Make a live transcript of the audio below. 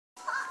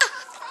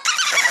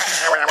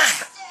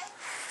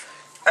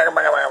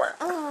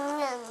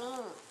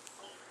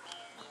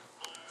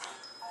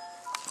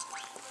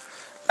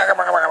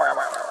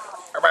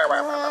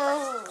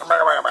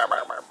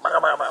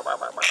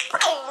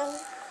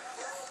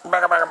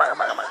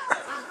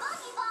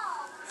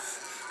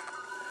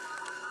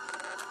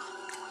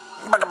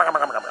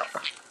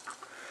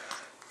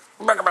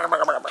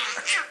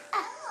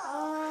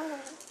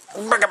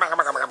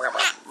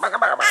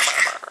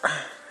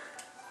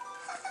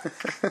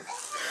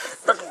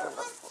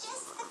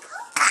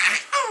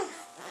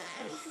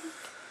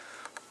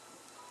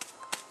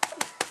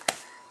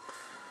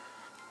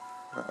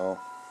Uh-oh.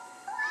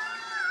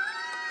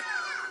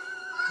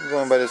 You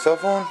going by the cell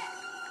phone?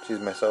 She's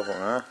my cell phone,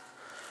 huh?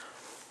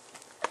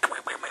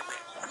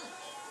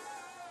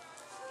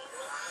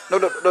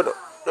 No.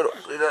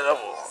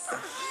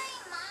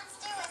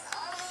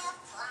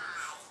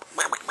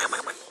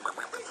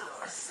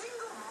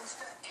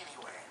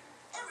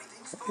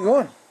 Where you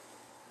going?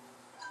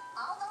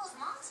 All those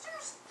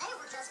monsters, they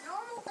were just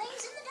normal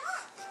things in the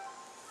dark.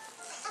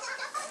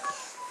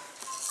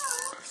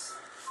 Oops.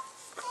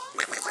 I'm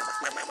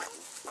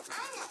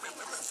not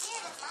really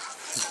scared of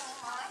monsters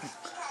anymore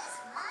because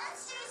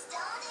monsters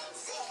don't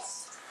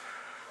exist.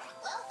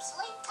 Well,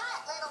 sleep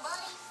tight, little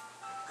buddy.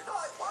 Good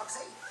night,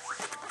 Foxy.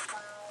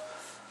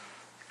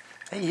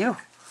 Hey, you.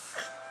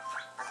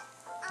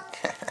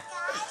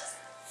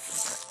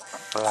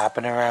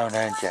 Flopping around,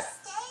 aren't you?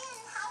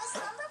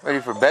 Ready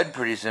for bed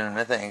pretty soon,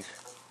 I think.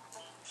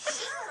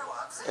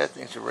 I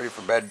think you're ready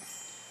for bed.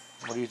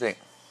 What do you think?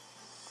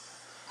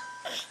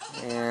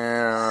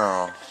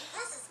 Yeah,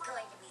 This is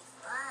going to be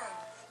fun.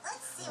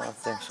 Let's see I don't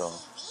what's think on so.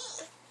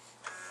 TV.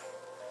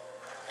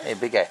 Hey,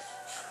 big guy.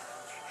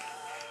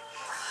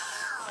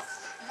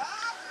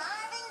 Mad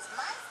Marvin's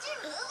Monster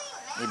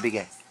Movie Hey, Map. big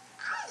guy. I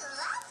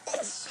love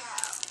this show.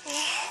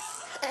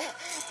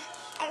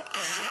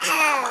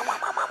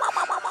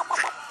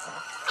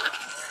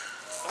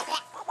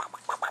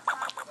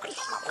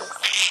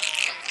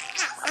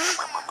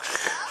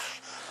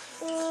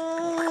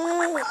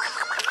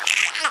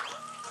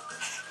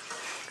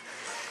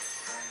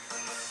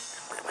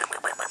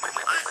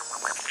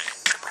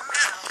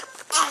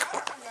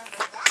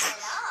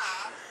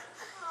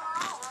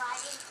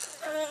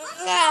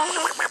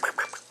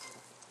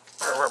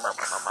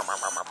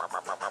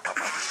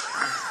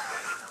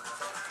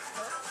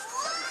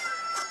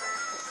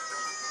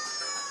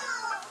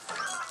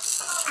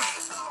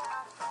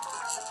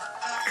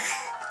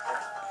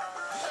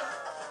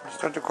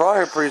 Start to crawl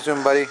here pretty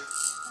soon, buddy.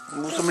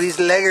 Move some of these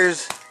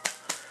leggers.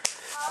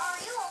 Are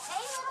you okay,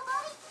 little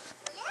buddy?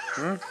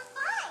 Yeah, I'm fine.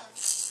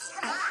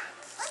 Come on,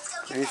 let's go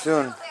get Pretty that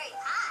soon. strawberry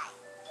pie.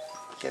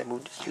 Gotta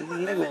move this little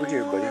leg over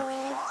here, buddy. Sure,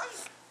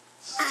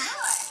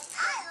 I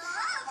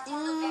love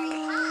blueberry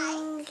pie.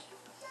 And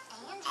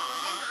you and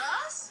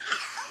Ross?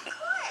 Of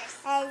course.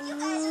 You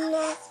guys are the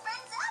best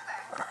friends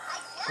ever. I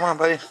Come on,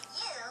 buddy. you.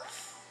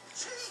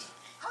 He's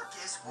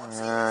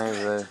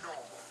ready.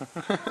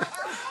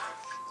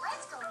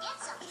 Let's go get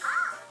some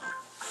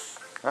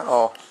pie.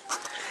 Uh-oh.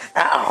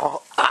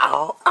 Ow.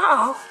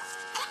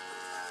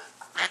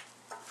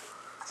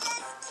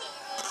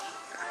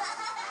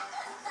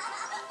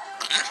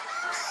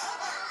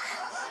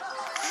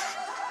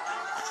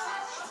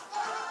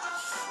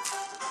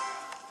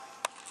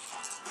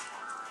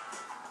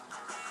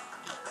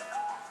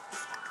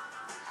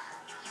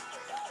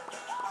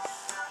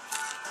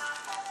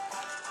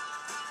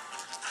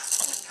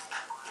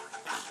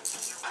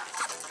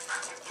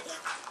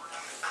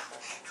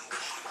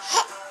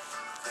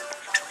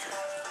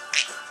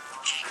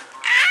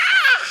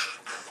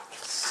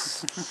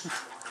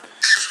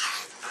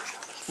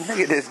 Look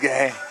at this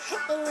guy.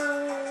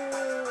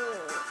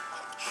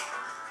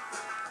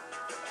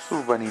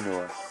 So funny,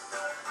 Noah.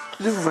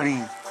 So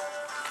funny.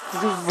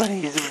 So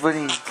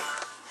funny.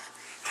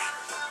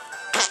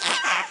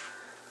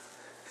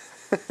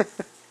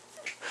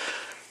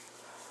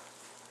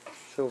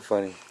 So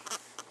funny.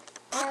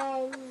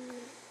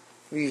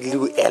 These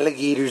little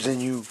alligators on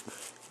you.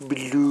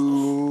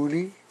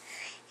 Balloony.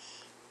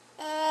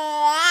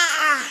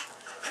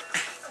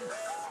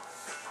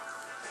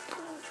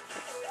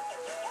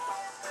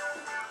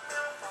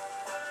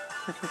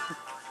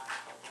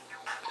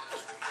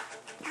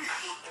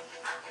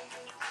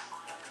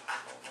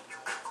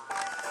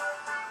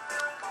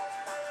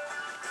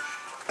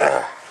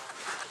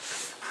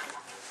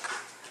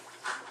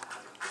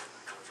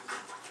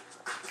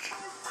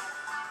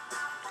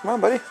 Come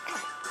on, buddy.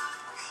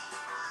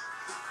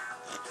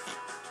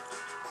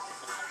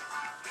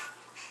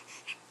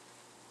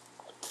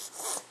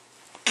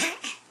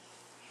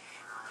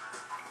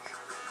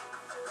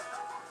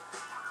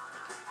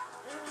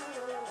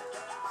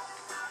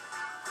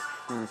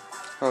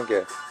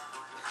 Okay.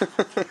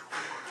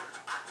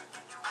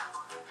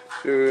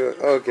 Sure.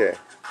 Okay.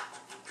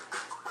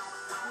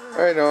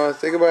 Alright, Noah.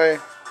 Say goodbye.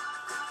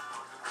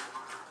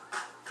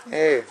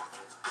 Hey.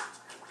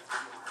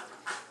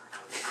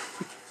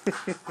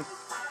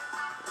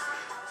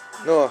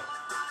 Noah.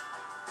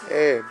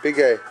 Hey, big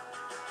guy.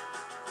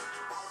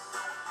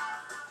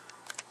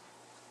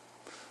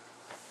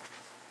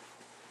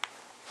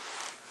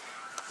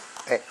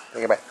 Hey, say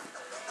goodbye.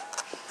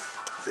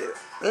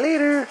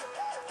 Later.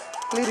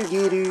 Later,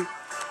 gator.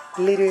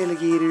 Later,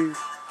 alligator.